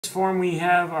Form, we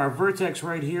have our vertex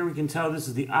right here. We can tell this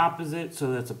is the opposite,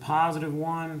 so that's a positive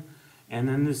 1. And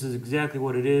then this is exactly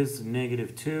what it is,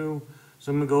 negative 2.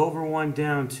 So I'm going to go over 1,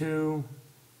 down 2.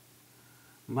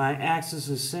 My axis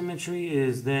of symmetry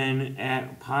is then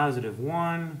at positive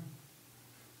 1.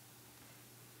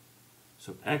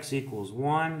 So x equals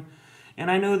 1.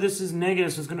 And I know this is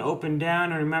negative, so it's going to open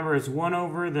down. And remember, it's 1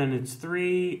 over, then it's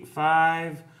 3,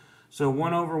 5. So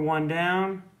 1 over 1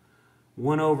 down.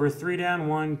 1 over 3 down,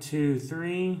 1, 2,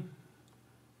 3.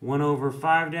 1 over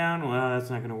 5 down, well, that's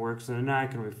not going to work. So now I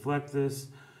can reflect this.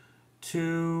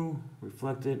 2,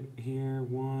 reflect it here,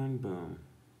 1, boom.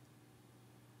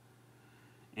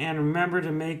 And remember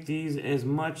to make these as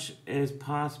much as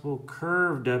possible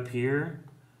curved up here.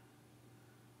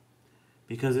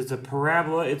 Because it's a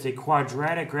parabola, it's a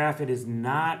quadratic graph, it is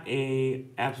not a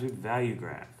absolute value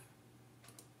graph.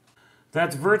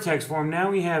 That's vertex form.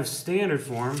 Now we have standard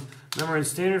form. Remember, in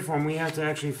standard form, we have to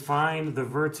actually find the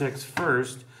vertex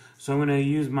first. So I'm going to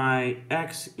use my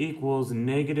x equals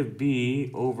negative b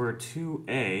over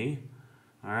 2a.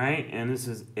 All right, and this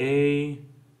is a,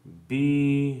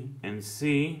 b, and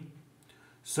c.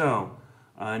 So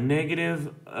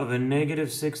negative of a negative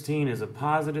 16 is a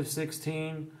positive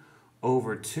 16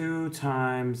 over 2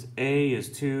 times a is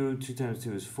 2. 2 times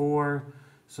 2 is 4.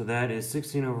 So that is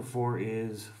 16 over 4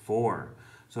 is 4.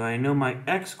 So I know my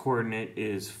x-coordinate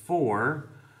is 4.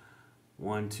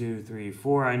 1, 2, 3,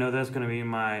 4. I know that's going to be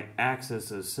my axis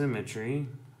of symmetry.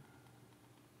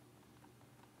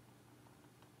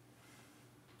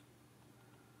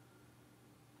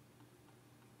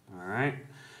 All right.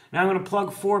 Now I'm going to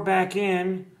plug 4 back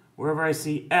in wherever I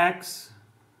see x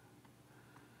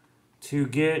to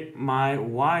get my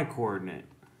y-coordinate.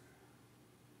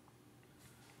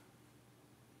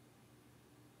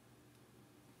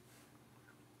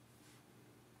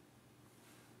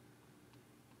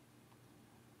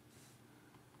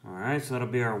 Alright, so that'll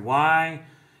be our y.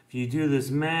 If you do this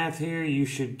math here, you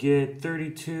should get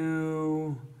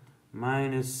 32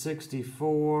 minus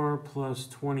 64 plus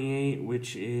 28,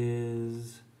 which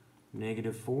is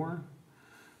negative 4.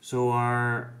 So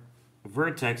our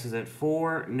vertex is at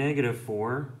 4, negative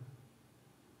 4.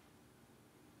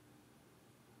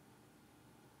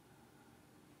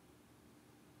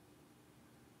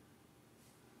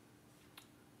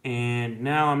 And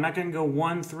now I'm not going to go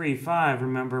 1, 3, 5.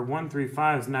 Remember, 1, 3,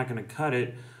 5 is not going to cut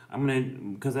it. I'm going to,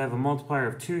 because I have a multiplier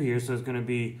of 2 here, so it's going to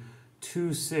be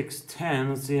 2, 6, 10.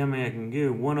 Let's see how many I can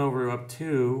do. 1 over up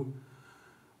 2.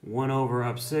 1 over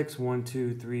up 6. 1,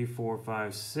 2, 3, 4,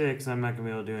 5, 6. I'm not going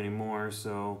to be able to do any more,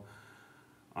 so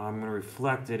I'm going to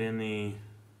reflect it in the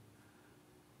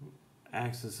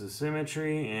axis of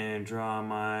symmetry and draw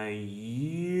my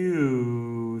U-shaped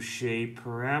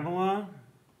parabola.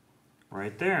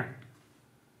 Right there.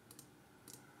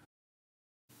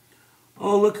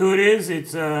 Oh, look who it is.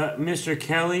 It's Mr.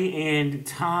 Kelly and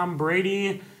Tom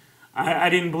Brady. I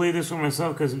didn't believe this one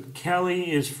myself because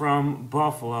Kelly is from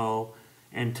Buffalo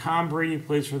and Tom Brady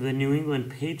plays for the New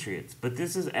England Patriots. But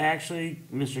this is actually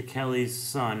Mr. Kelly's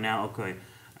son. Now, okay,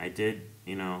 I did,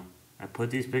 I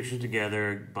put these pictures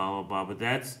together, blah, blah, blah. But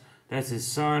that's his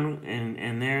son,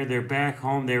 and they're back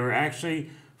home. They were actually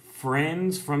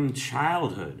friends from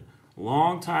childhood.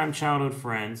 Long-time childhood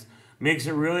friends. Makes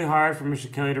it really hard for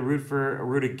Mr. Kelly to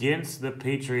root against the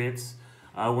Patriots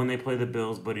when they play the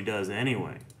Bills, but he does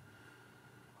anyway.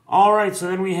 All right, so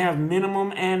then we have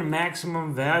minimum and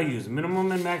maximum values.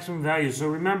 Minimum and maximum values. So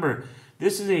remember,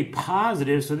 this is a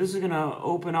positive, so this is going to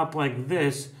open up like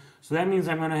this. So that means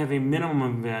I'm going to have a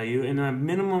minimum value, and the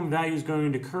minimum value is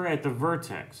going to occur at the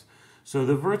vertex. So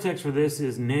the vertex for this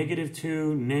is negative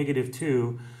 2, negative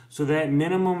 2. So that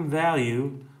minimum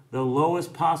value, the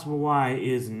lowest possible y,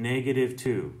 is negative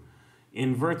 2.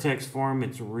 In vertex form,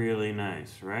 it's really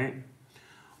nice, right?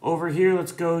 Over here,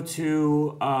 let's go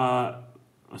to a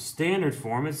standard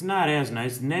form. It's not as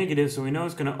nice. Negative, so we know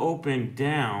it's going to open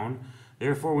down.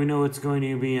 Therefore, we know it's going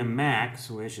to be a max.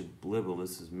 So I should blibble.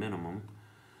 This is minimum.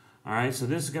 All right, so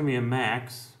this is going to be a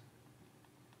max.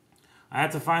 I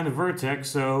have to find the vertex,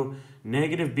 so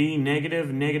negative b, negative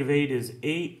 8 is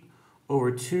 8.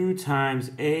 Over 2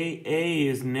 times a. A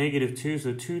is negative 2,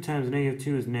 so 2 times negative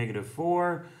 2 is negative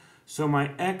 4. So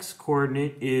my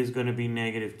x-coordinate is going to be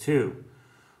negative 2.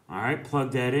 All right,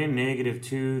 plug that in. Negative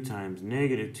 2 times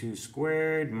negative 2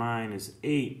 squared minus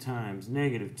 8 times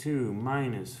negative 2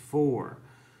 minus 4.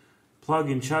 Plug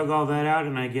and chug all that out,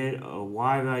 and I get a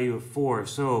y value of 4.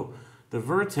 So the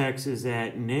vertex is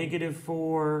at negative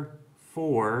 4,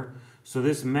 4. So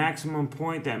this maximum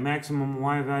point, that maximum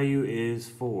y value is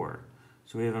 4.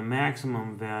 So we have a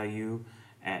maximum value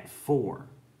at 4.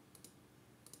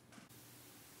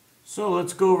 So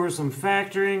let's go over some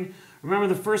factoring. Remember,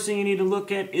 the first thing you need to look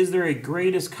at, is there a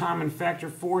greatest common factor?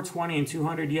 420 and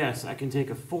 200, yes. I can take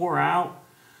a 4 out.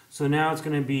 So now it's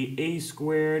going to be a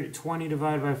squared. 20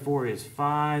 divided by 4 is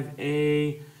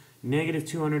 5a. Negative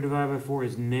 200 divided by 4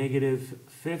 is negative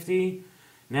 50.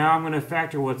 Now I'm going to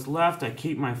factor what's left. I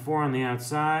keep my 4 on the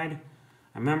outside.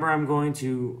 Remember, I'm going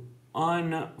to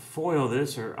unfoil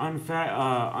this, or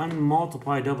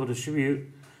unmultiply, double distribute.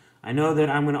 I know that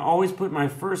I'm going to always put my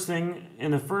first thing in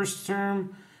the first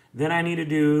term. Then I need to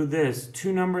do this.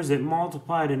 Two numbers that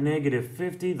multiply to negative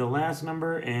 50, the last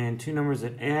number, and two numbers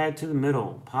that add to the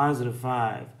middle, positive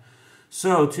 5.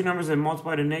 So two numbers that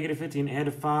multiply to negative 50 and add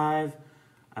to 5,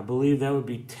 I believe that would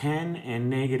be 10 and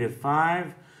negative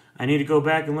 5. I need to go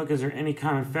back and look, is there any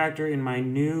common factor in my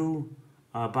new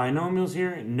binomials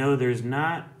here? No, there's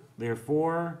not.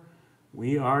 Therefore,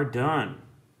 we are done.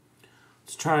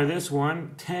 Let's try this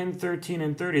one. 10, 13,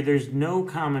 and 30. There's no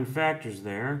common factors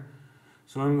there.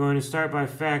 So I'm going to start by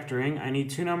factoring. I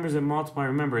need two numbers that multiply.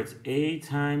 Remember, it's a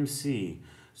times c.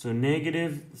 So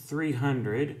negative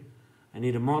 300. I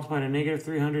need to multiply to negative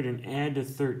 300 and add to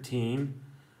 13.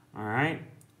 All right.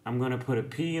 I'm going to put a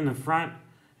p in the front.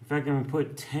 In fact, I'm going to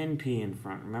put 10p in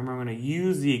front. Remember, I'm going to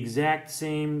use the exact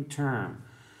same term.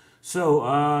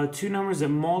 So two numbers that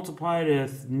multiply to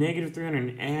negative 300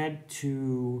 and add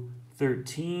to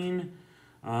 13,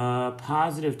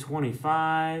 positive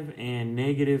 25 and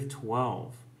negative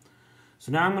 12.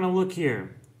 So now I'm going to look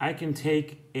here. I can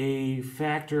take a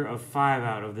factor of 5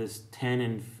 out of this 10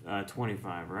 and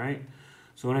 25, right?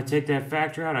 So when I take that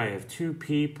factor out, I have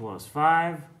 2p plus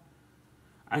 5.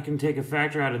 I can take a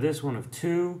factor out of this one of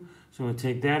 2. So I'm going to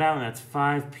take that out, and that's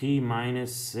 5p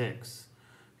minus 6.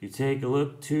 If you take a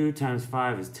look, 2 times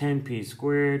 5 is 10p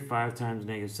squared. 5 times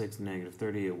negative 6 is negative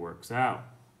 30. It works out.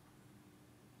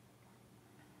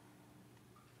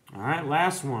 All right,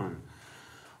 last one.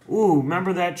 Ooh,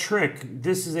 remember that trick.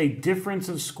 This is a difference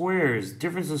of squares.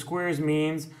 Difference of squares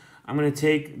means I'm going to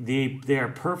take they are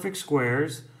perfect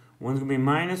squares. One's going to be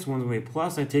minus, one's going to be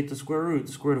plus. I take the square root.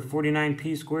 The square root of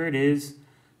 49p squared is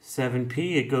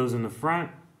 7p. It goes in the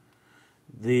front.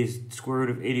 The square root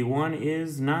of 81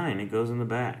 is 9. It goes in the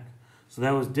back. So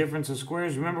that was difference of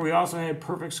squares. Remember, we also had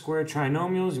perfect square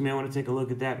trinomials. You may want to take a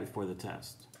look at that before the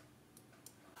test.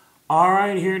 All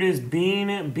right, here it is.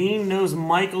 Bean. Bean knows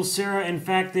Michael, Sarah. In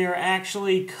fact, they are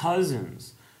actually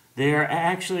cousins. They are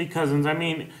actually cousins. I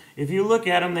mean, if you look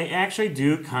at them, they actually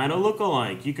do kind of look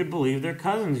alike. You could believe they're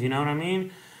cousins, you know what I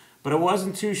mean? But I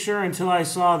wasn't too sure until I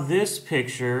saw this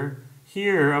picture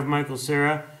here of Michael,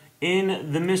 Sarah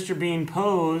in the Mr. Bean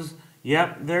pose.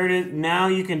 Yep, there it is. Now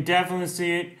you can definitely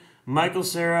see it. Michael,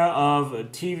 Sarah of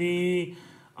TV,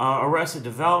 Arrested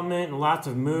Development, lots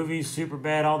of movies,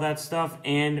 Superbad, all that stuff,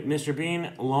 and Mr.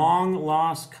 Bean, long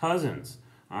lost cousins.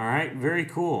 All right, very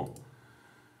cool.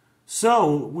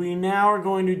 So we now are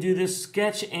going to do this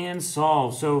sketch and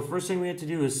solve. So first thing we have to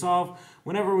do is solve.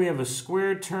 Whenever we have a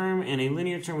squared term and a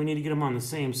linear term, we need to get them on the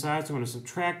same side. So I'm going to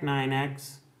subtract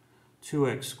 9x,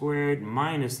 2x squared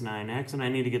minus 9x, and I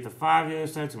need to get the 5 the other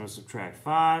side, so I'm going to subtract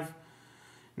 5.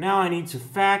 Now I need to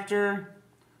factor.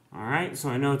 All right, so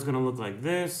I know it's going to look like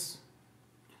this.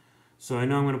 So I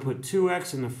know I'm going to put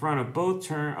 2x in the front of both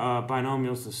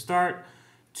binomials to start.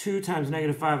 2 times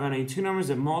negative 5, I need two numbers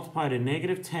that multiply to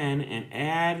negative 10 and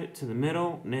add to the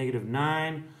middle, negative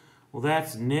 9. Well,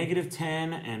 that's negative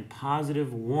 10 and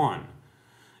positive 1.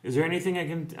 Is there anything I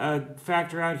can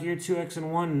factor out here, 2x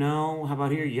and 1? No. How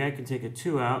about here? Yeah, I can take a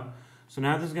 2 out. So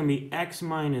now this is going to be x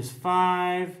minus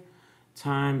 5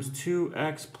 times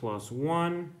 2x plus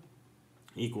 1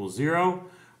 equals 0.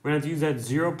 We're going to have to use that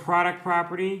zero product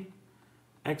property.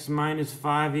 X minus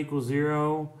 5 equals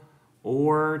 0,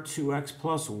 or 2x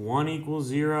plus 1 equals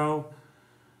 0.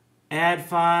 Add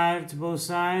 5 to both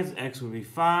sides. X would be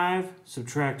 5.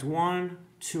 Subtract 1.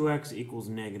 2x equals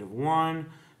negative 1.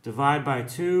 Divide by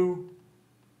 2.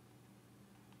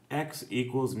 X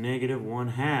equals negative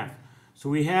 1/2. So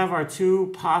we have our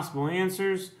two possible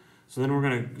answers. So then we're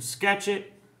going to sketch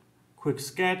it. Quick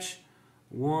sketch.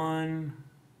 1,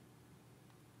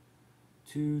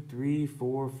 2, 3,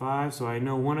 4, 5. So I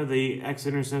know one of the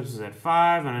x-intercepts is at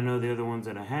 5, and I know the other one's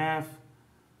at 1/2.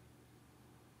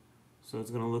 So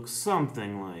it's going to look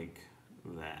something like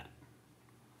that.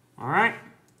 All right.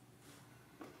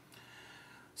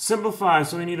 Simplify.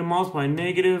 So we need to multiply.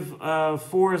 Negative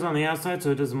 4 is on the outside,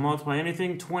 so it doesn't multiply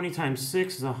anything. 20 times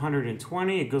 6 is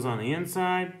 120. It goes on the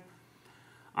inside.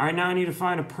 All right, now I need to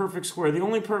find a perfect square. The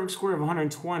only perfect square of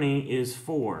 120 is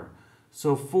 4.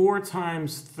 So 4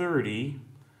 times 30,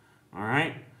 all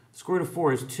right, square root of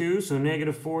 4 is 2, so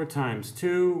negative 4 times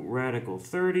 2, radical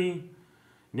 30.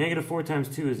 Negative 4 times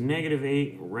 2 is negative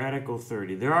 8 radical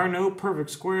 30. There are no perfect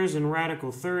squares in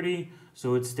radical 30,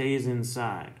 so it stays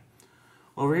inside.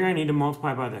 Over here, I need to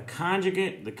multiply by the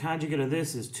conjugate. The conjugate of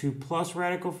this is 2 plus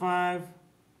radical 5.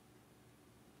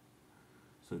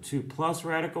 So 2 plus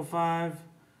radical 5.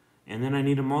 And then I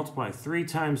need to multiply. 3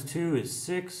 times 2 is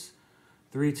 6.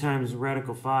 3 times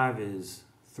radical 5 is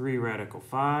 3 radical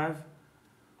 5.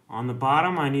 On the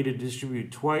bottom, I need to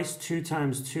distribute twice. 2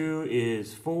 times 2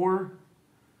 is 4.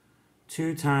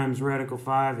 2 times radical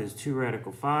 5 is 2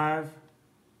 radical 5.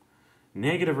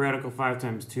 Negative radical 5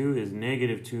 times 2 is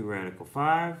negative 2 radical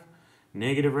 5.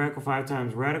 Negative radical 5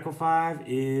 times radical 5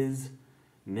 is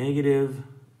negative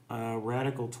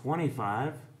radical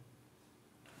 25.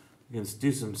 We can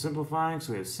do some simplifying.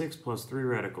 So we have 6 plus 3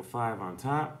 radical 5 on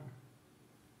top.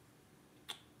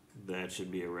 That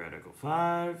should be a radical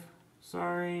 5.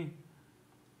 Sorry.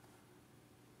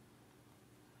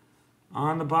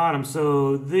 On the bottom,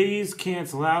 so these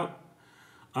cancel out.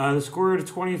 The square root of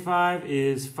 25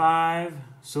 is 5.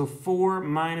 So 4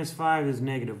 minus 5 is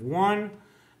negative 1.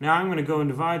 Now I'm going to go and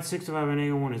divide. 6 divided by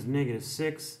negative 1 is negative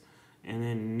 6. And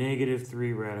then negative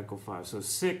 3 radical 5. So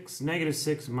negative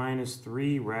 6 minus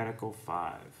 3 radical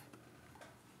 5.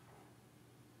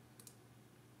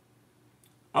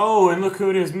 Oh, and look who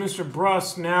it is, Mr.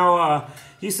 Bruss. Now,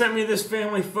 he sent me this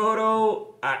family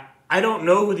photo. I don't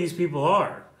know who these people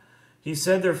are. He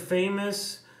said they're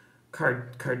famous,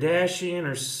 Kardashian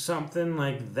or something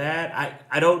like that.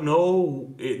 I don't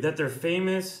know that they're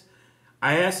famous.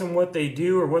 I asked him what they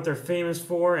do or what they're famous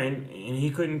for, and he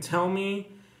couldn't tell me.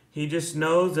 He just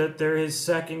knows that they're his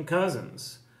second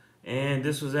cousins. And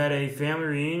this was at a family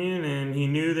reunion, and he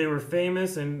knew they were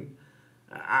famous, and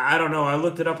I don't know. I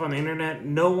looked it up on the internet.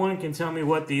 No one can tell me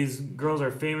what these girls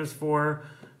are famous for.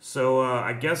 So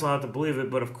I guess I'll have to believe it.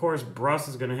 But of course, Bruss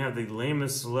is going to have the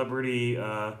lamest celebrity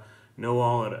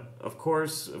know-all. Of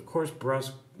course,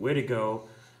 Bruss, way to go.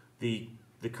 The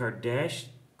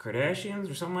Kardashians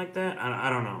or something like that? I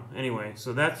don't know. Anyway,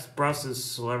 so that's Bruss's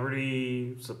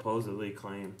celebrity supposedly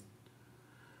claim.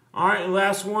 All right,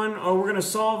 last one. We're going to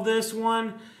solve this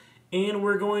one. And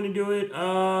we're going to do it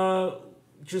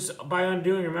just by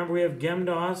undoing. Remember, we have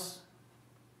GEMDOS.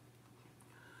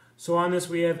 So on this,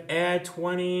 we have add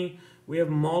 20, we have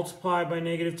multiply by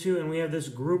negative 2, and we have this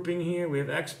grouping here. We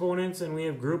have exponents, and we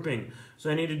have grouping.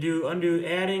 So I need to undo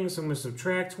adding, so I'm going to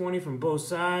subtract 20 from both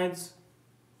sides.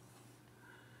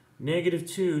 Negative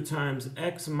 2 times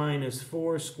x minus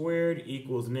 4 squared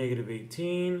equals negative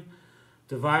 18.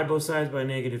 Divide both sides by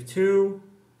negative 2.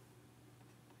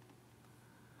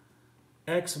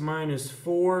 X minus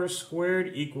 4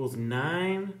 squared equals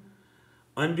 9.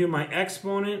 Undo my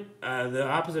exponent. The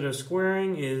opposite of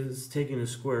squaring is taking the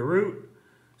square root.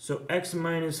 So x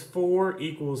minus 4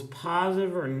 equals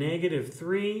positive or negative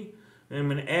 3. Then I'm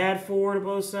going to add 4 to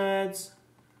both sides.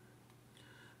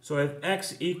 So I have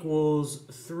x equals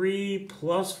 3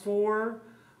 plus 4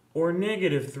 or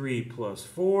negative 3 plus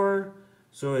 4.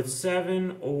 So it's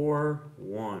 7 or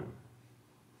 1.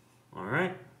 All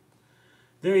right.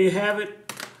 There you have it.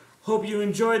 Hope you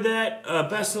enjoyed that.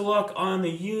 Best of luck on the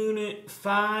Unit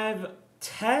 5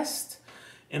 test.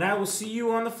 And I will see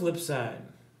you on the flip side.